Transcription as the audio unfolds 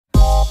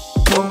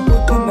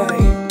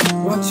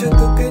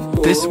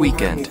This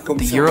weekend,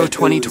 the Euro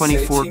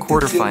 2024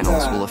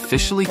 quarterfinals will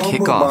officially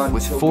kick off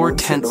with 4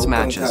 tense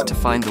matches to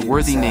find the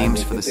worthy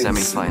names for the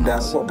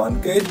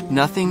semifinals.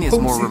 Nothing is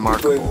more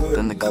remarkable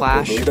than the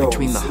clash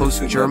between the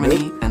host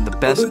Germany and the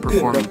best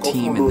performing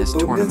team in this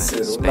tournament,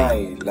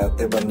 Spain.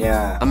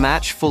 A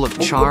match full of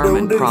charm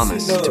and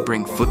promise to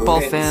bring football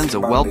fans a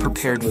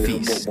well-prepared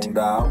feast,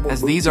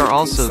 as these are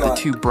also the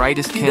two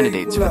brightest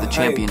candidates for the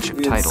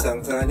championship title.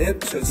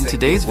 In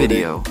today's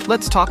video,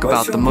 let's talk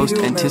about the most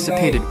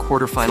anticipated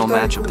quarterfinal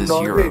match of this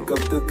Euro.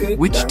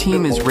 Which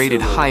team is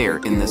rated higher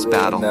in this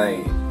battle?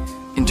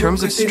 In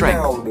terms of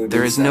strength,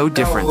 there is no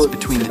difference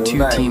between the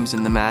two teams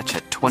in the match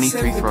at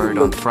 23:30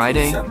 on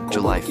Friday,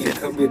 July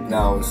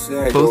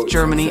 5th. Both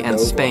Germany and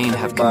Spain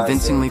have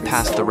convincingly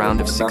passed the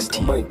round of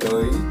 16.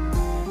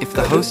 If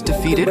the host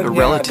defeated a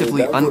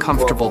relatively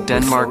uncomfortable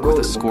Denmark with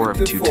a score of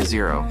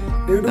 2-0,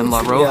 then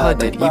La Roja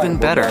did even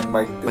better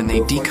when they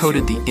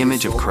decoded the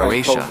image of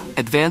Croatia,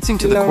 advancing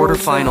to the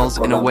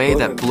quarterfinals in a way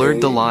that blurred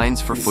the lines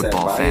for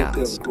football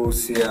fans.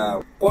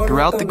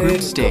 Throughout the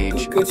group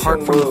stage,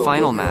 apart from the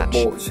final match,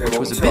 which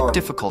was a bit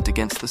difficult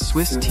against the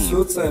Swiss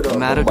team, the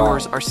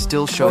Matadors are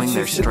still showing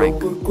their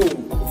strength.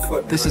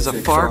 This is a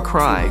far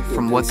cry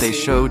from what they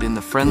showed in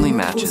the friendly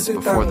matches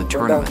before the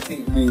tournament.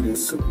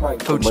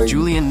 Coach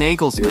Julian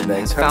Nagelsmann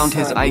has found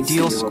his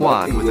ideal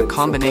squad with a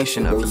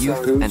combination of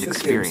youth and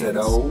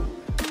experience.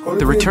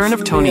 The return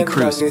of Toni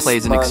Kroos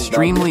plays an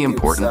extremely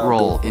important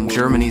role in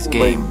Germany's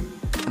game,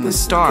 and the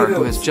star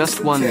who has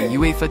just won the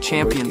UEFA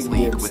Champions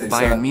League with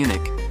Bayern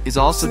Munich is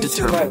also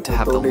determined to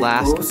have the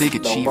last big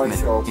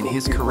achievement in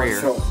his career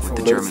with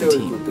the German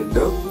team.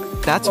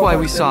 That's why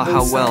we saw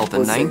how well the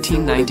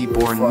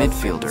 1990-born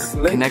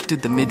midfielder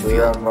connected the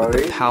midfield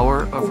with the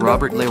power of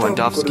Robert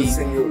Lewandowski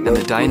and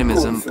the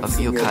dynamism of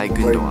Ilkay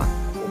Gundogan.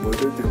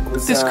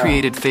 This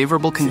created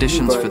favorable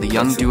conditions for the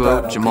young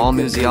duo Jamal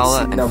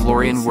Musiala and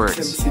Florian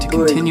Wirtz to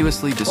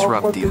continuously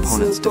disrupt the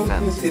opponent's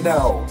defense.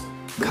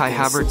 Kai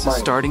Havertz is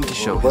starting to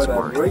show his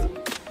worth.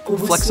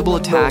 Flexible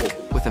attack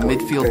with a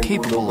midfield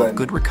capable of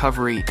good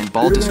recovery and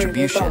ball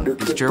distribution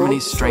is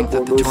Germany's strength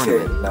at the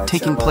tournament,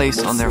 taking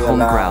place on their home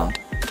ground.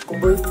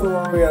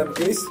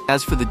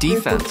 As for the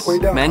defense,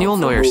 Manuel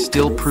Neuer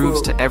still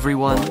proves to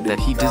everyone that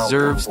he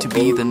deserves to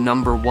be the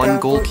 #1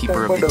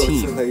 goalkeeper of the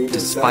team,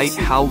 despite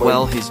how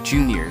well his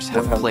juniors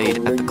have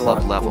played at the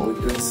club level.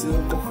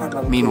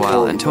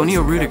 Meanwhile,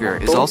 Antonio Rudiger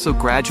is also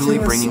gradually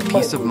bringing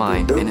peace of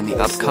mind, and in the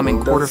upcoming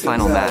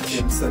quarterfinal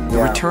match,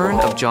 the return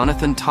of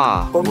Jonathan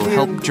Tah will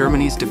help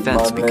Germany's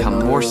defense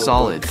become more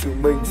solid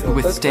to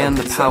withstand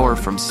the power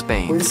from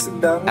Spain.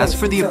 As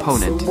for the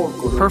opponent,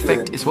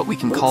 perfect is what we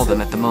can call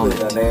them at the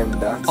moment.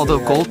 Although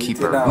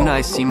goalkeeper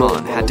Unai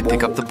Simon had to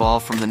pick up the ball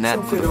from the net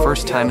for the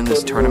first time in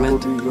this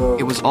tournament,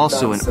 it was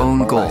also an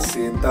own goal,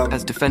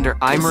 as defender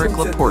Aymeric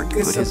Laporte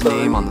put his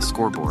name on the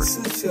scoreboard.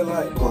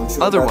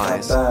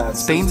 Otherwise,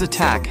 Spain's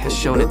attack has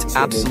shown its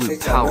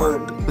absolute power,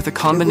 with a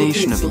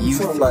combination of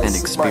youth and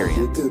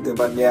experience.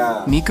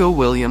 Nico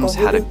Williams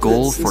had a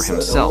goal for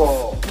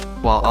himself,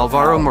 while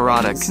Alvaro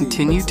Morata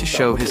continued to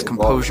show his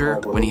composure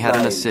when he had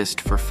an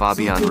assist for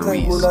Fabian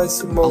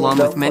Ruiz, along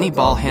with many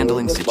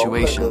ball-handling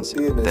situations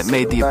that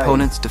made the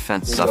opponent's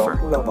defense suffer.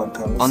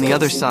 On the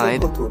other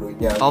side,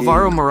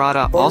 Alvaro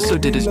Morata also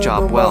did his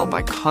job well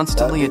by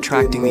constantly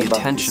attracting the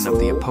attention of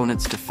the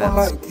opponent's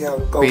defense,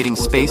 creating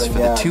space for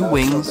the two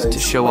wings to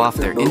show off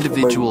their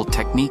individual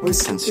technique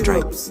and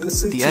strength.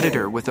 The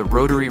editor, with a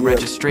rotary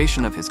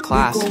registration of his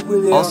class,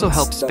 also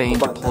helped Spain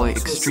deploy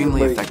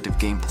extremely effective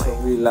gameplay.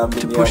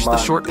 To push the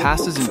short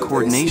passes and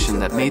coordination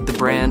that made the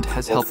brand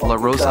has helped La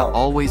Roja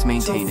always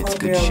maintain its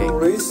good shape.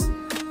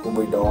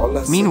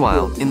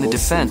 Meanwhile, in the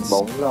defense,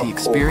 the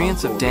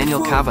experience of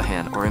Daniel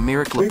Cavahan or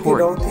Aymeric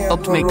Laporte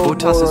helped make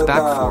Botas's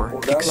back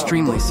four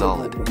extremely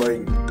solid.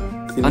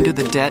 Under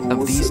the debt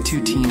of these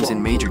two teams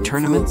in major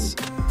tournaments,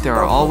 there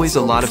are always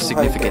a lot of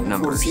significant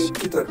numbers,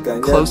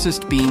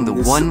 closest being the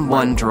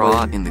 1-1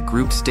 draw in the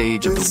group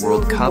stage of the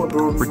World Cup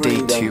for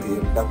Day 2.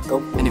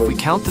 And if we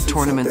count the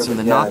tournaments in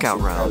the knockout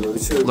round,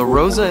 La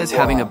Roja is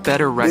having a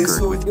better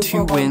record with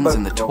 2 wins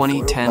in the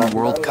 2010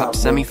 World Cup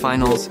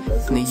semifinals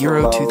and the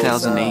Euro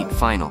 2008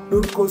 final.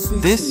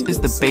 This is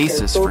the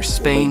basis for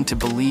Spain to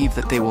believe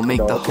that they will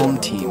make the home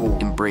team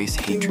embrace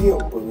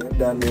hatred.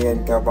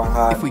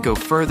 If we go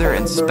further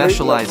and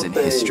specialize in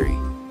history,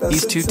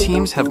 these two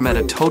teams have met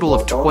a total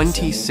of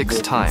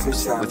 26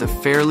 times, with a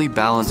fairly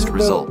balanced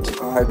result.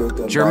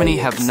 Germany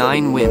have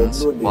 9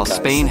 wins, while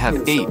Spain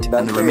have 8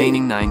 and the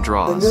remaining 9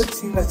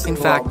 draws. In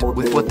fact,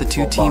 with what the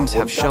two teams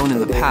have shown in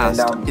the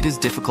past, it is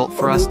difficult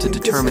for us to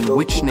determine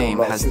which name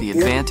has the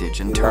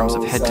advantage in terms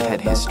of head-to-head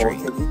history.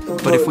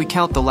 But if we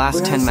count the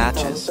last 10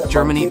 matches,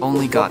 Germany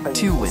only got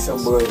 2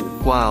 wins,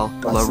 while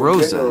La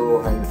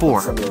Roja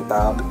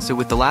 4. So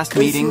with the last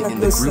meeting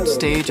in the group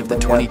stage of the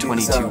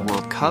 2022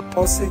 World Cup,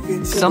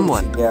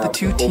 Somewhat, the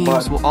two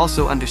teams will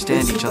also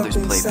understand each other's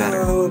play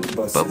better.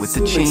 But with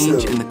the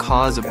change in the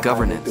cause of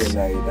governance,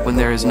 when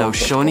there is no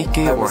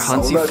Shonike or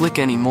Hansi Flick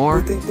anymore,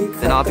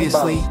 then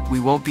obviously we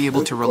won't be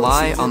able to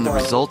rely on the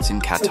results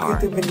in Qatar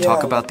to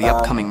talk about the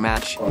upcoming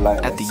match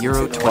at the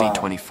Euro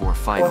 2024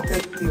 final.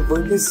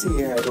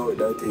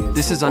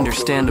 This is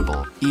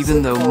understandable,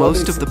 even though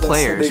most of the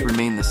players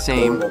remain the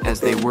same as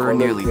they were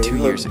nearly 2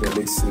 years ago.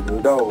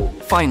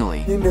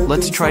 Finally,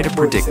 let's try to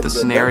predict the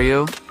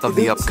scenario of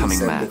the upcoming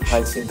match.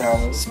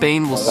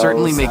 Spain will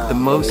certainly make the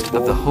most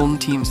of the home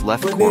team's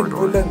left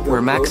corridor,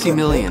 where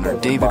Maximilian or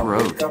David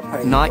Rode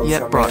not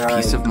yet brought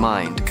peace of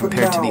mind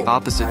compared to the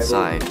opposite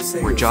side,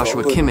 where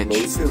Joshua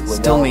Kimmich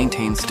still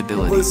maintains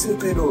stability.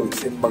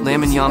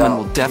 Lamine Yamal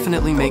will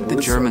definitely make the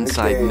German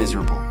side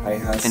miserable,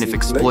 and if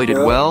exploited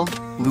well,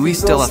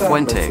 Luis de la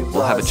Fuente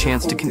will have a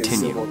chance to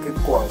continue.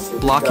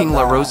 Blocking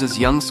La Rosa's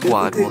young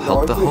squad will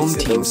help the home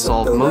team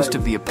solve most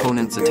of the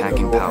opponent's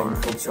attacking power.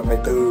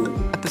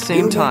 At the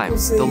same time,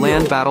 the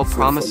land battle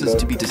promises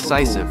to be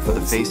decisive for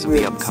the face of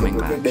the upcoming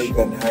match.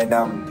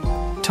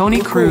 Toni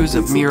Kroos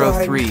of Miro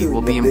 3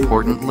 will be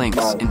important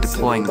links in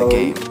deploying the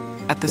game.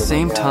 At the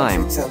same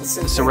time,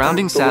 the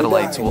surrounding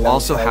satellites will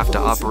also have to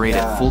operate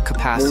at full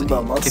capacity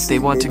if they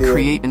want to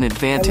create an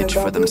advantage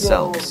for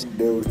themselves.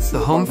 The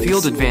home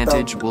field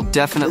advantage will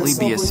definitely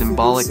be a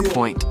symbolic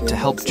point to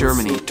help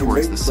Germany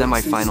towards the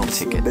semi-final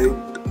ticket.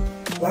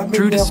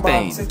 True to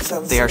Spain,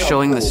 they are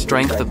showing the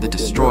strength of the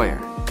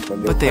destroyer,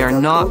 but they are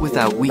not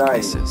without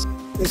weaknesses.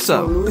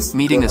 So,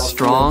 meeting a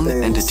strong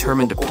and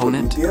determined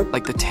opponent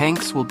like the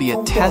Tanks will be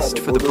a test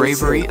for the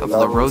bravery of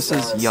La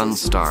Rosa's young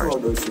stars.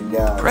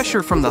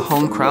 Pressure from the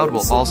home crowd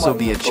will also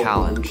be a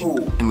challenge,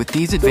 and with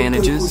these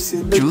advantages,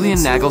 Julian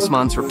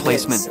Nagelsmann's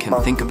replacement can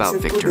think about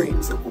victory.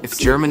 If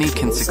Germany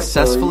can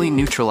successfully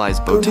neutralize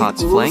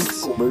Botat's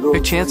flanks, their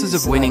chances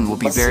of winning will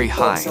be very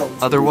high.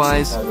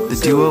 Otherwise, the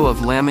duo of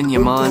Lamine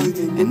Yamal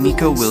and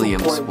Nico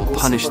Williams will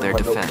punish their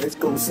defense.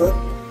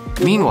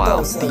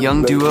 Meanwhile, the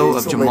young duo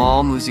of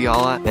Jamal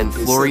Musiala and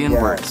Florian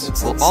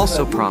Wirtz will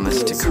also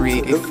promise to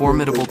create a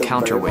formidable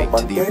counterweight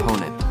to the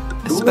opponent,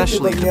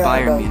 especially the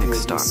Bayern Munich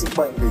star.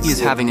 He is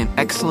having an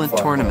excellent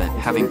tournament,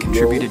 having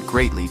contributed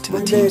greatly to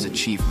the team's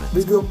achievement.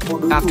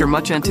 After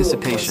much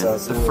anticipation,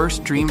 the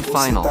first dream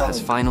final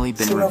has finally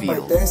been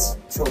revealed.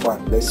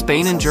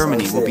 Spain and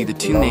Germany will be the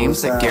two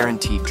names that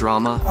guarantee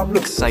drama,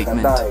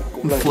 excitement,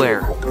 and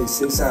flair.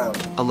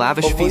 A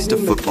lavish feast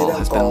of football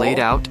has been laid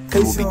out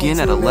and will begin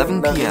at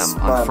 11 p.m.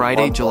 on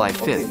Friday, July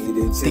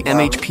 5th, the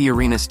MHP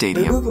Arena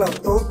Stadium.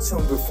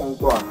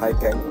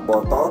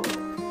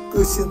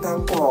 Cứ chiến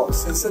thắng của họ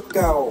sẽ rất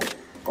cao,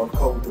 còn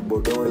không thì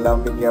bộ đôi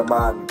Lamine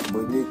Yamal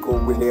với Nico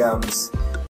Williams